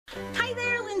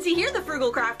Lindsay here, the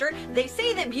Frugal Crafter. They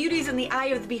say that beauty's in the eye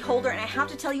of the beholder, and I have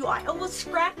to tell you, I almost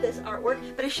scrapped this artwork,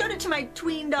 but I showed it to my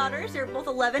tween daughters. They're both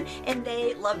 11, and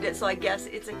they loved it, so I guess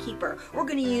it's a keeper. We're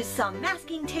going to use some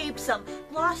masking tape, some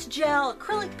gloss gel,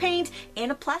 acrylic paint,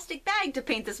 and a plastic bag to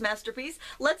paint this masterpiece.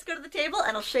 Let's go to the table,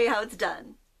 and I'll show you how it's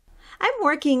done. I'm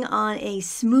working on a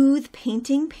smooth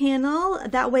painting panel.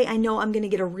 That way I know I'm going to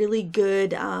get a really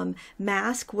good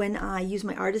mask when I use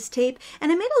my artist tape.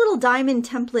 And I made a little diamond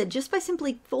template just by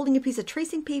simply folding a piece of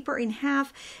tracing paper in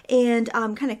half and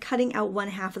kind of cutting out one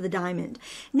half of the diamond.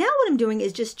 Now what I'm doing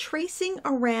is just tracing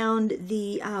around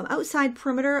the outside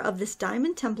perimeter of this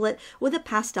diamond template with a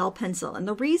pastel pencil. And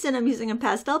the reason I'm using a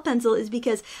pastel pencil is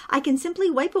because I can simply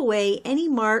wipe away any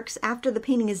marks after the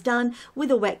painting is done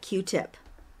with a wet Q-tip.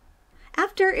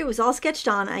 After it was all sketched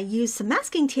on, I used some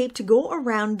masking tape to go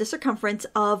around the circumference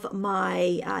of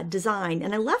my design,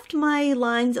 and I left my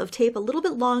lines of tape a little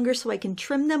bit longer so I can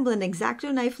trim them with an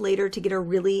X-Acto knife later to get a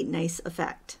really nice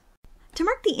effect. To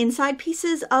mark the inside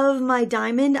pieces of my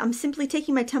diamond, I'm simply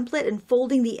taking my template and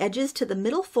folding the edges to the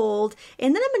middle fold,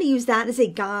 and then I'm going to use that as a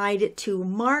guide to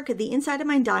mark the inside of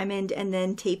my diamond and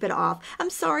then tape it off. I'm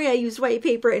sorry I used white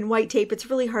paper and white tape, it's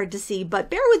really hard to see, but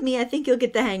bear with me, I think you'll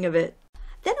get the hang of it.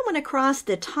 Then I went across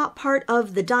the top part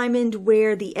of the diamond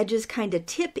where the edges kind of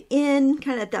tip in,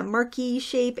 kind of at that marquee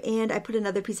shape, and I put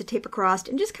another piece of tape across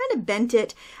and just kind of bent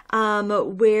it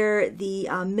where the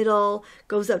middle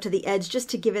goes out to the edge just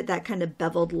to give it that kind of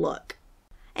beveled look.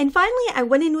 And finally, I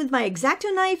went in with my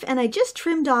X-Acto knife and I just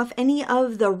trimmed off any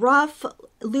of the rough,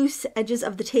 loose edges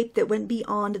of the tape that went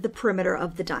beyond the perimeter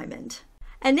of the diamond.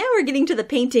 And now we're getting to the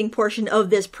painting portion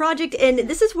of this project, and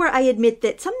this is where I admit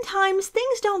that sometimes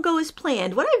things don't go as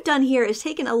planned. What I've done here is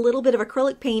taken a little bit of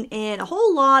acrylic paint and a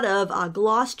whole lot of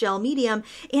gloss gel medium,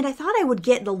 and I thought I would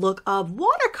get the look of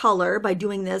watercolor by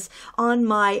doing this on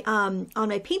my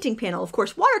painting panel. Of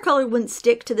course, watercolor wouldn't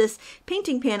stick to this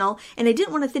painting panel, and I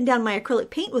didn't want to thin down my acrylic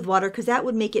paint with water because that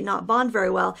would make it not bond very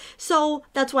well. So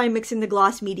that's why I'm mixing the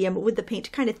gloss medium with the paint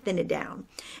to kind of thin it down.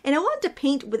 And I wanted to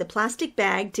paint with a plastic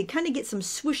bag to kind of get some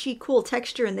swooshy, cool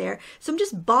texture in there. So I'm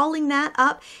just balling that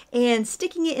up and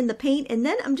sticking it in the paint, and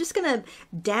then I'm just gonna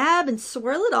dab and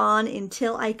swirl it on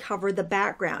until I cover the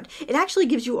background. It actually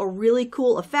gives you a really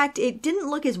cool effect. It didn't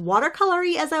look as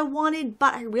watercolory as I wanted,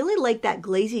 but I really like that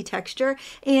glazy texture,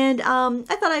 and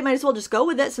I thought I might as well just go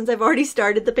with it since I've already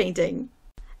started the painting.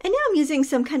 And now I'm using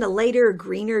some kind of lighter,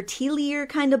 greener, tealier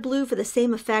kind of blue for the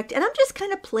same effect, and I'm just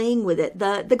kind of playing with it.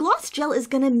 The gloss gel is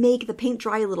going to make the paint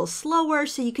dry a little slower,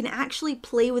 so you can actually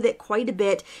play with it quite a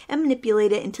bit and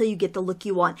manipulate it until you get the look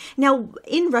you want. Now,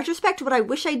 in retrospect, what I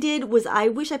wish I did was I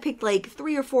wish I picked like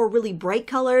 3 or 4 really bright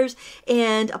colors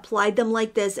and applied them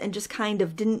like this and just kind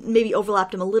of didn't, maybe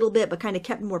overlapped them a little bit, but kind of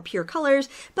kept more pure colors,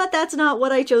 but that's not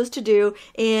what I chose to do,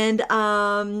 and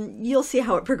you'll see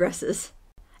how it progresses.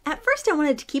 At first I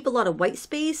wanted to keep a lot of white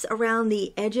space around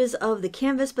the edges of the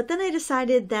canvas, but then I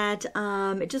decided that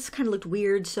it just kind of looked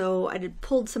weird, so I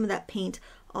pulled some of that paint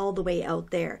all the way out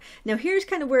there. Now here's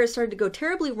kind of where it started to go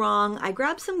terribly wrong. I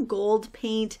grabbed some gold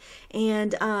paint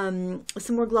and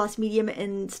some more gloss medium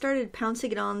and started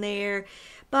pouncing it on there,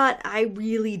 but I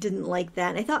really didn't like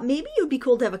that. And I thought maybe it would be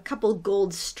cool to have a couple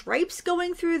gold stripes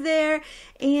going through there,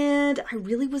 and I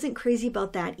really wasn't crazy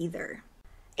about that either.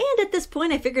 And at this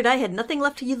point I figured I had nothing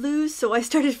left to lose, so I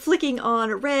started flicking on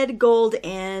red, gold,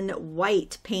 and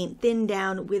white paint thin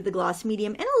down with the gloss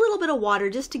medium and a little bit of water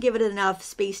just to give it enough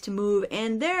space to move.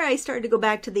 And there I started to go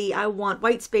back to the I want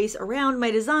white space around my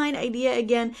design idea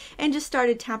again and just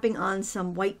started tapping on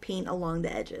some white paint along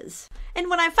the edges. And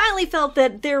when I finally felt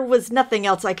that there was nothing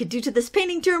else I could do to this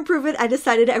painting to improve it, I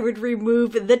decided I would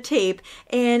remove the tape.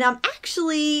 And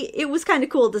actually, it was kind of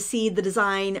cool to see the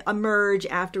design emerge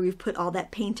after we've put all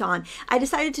that paint on. I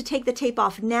decided to take the tape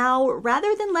off now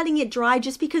rather than letting it dry,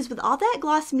 just because with all that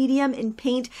gloss medium and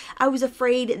paint, I was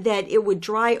afraid that it would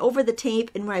dry over the tape,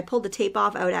 and when I pulled the tape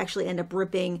off, I would actually end up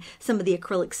ripping some of the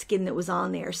acrylic skin that was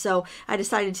on there. So I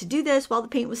decided to do this while the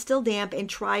paint was still damp and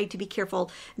try to be careful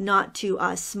not to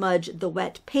smudge the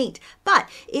wet paint. But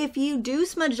if you do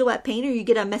smudge the wet paint or you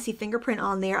get a messy fingerprint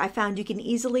on there, I found you can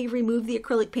easily remove the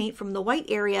acrylic paint from the white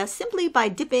area simply by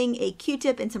dipping a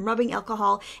Q-tip in some rubbing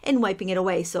alcohol and wiping it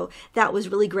away. So that was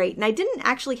really great. And I didn't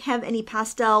actually have any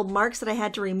pastel marks that I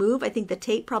had to remove. I think the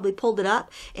tape probably pulled it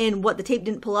up, and what the tape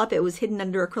didn't pull up, it was hidden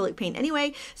under acrylic paint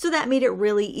anyway. So that made it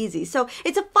really easy. So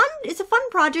it's a fun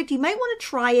project. You might want to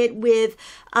try it with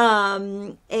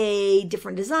a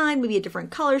different design, maybe a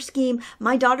different color scheme.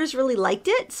 My daughters really liked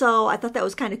it, so I thought that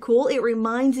was kind of cool. It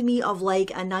reminds me of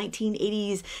like a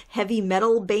 1980s heavy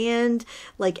metal band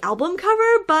like album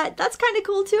cover, but that's kind of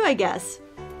cool too, I guess.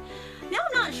 Now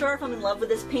I'm not sure if I'm in love with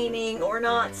this painting or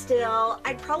not still.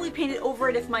 I'd probably paint it over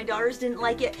it if my daughters didn't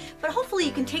like it, but hopefully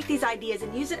you can take these ideas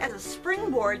and use it as a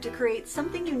springboard to create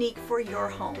something unique for your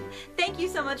home. Thank you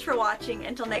so much for watching.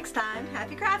 Until next time,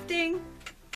 happy crafting!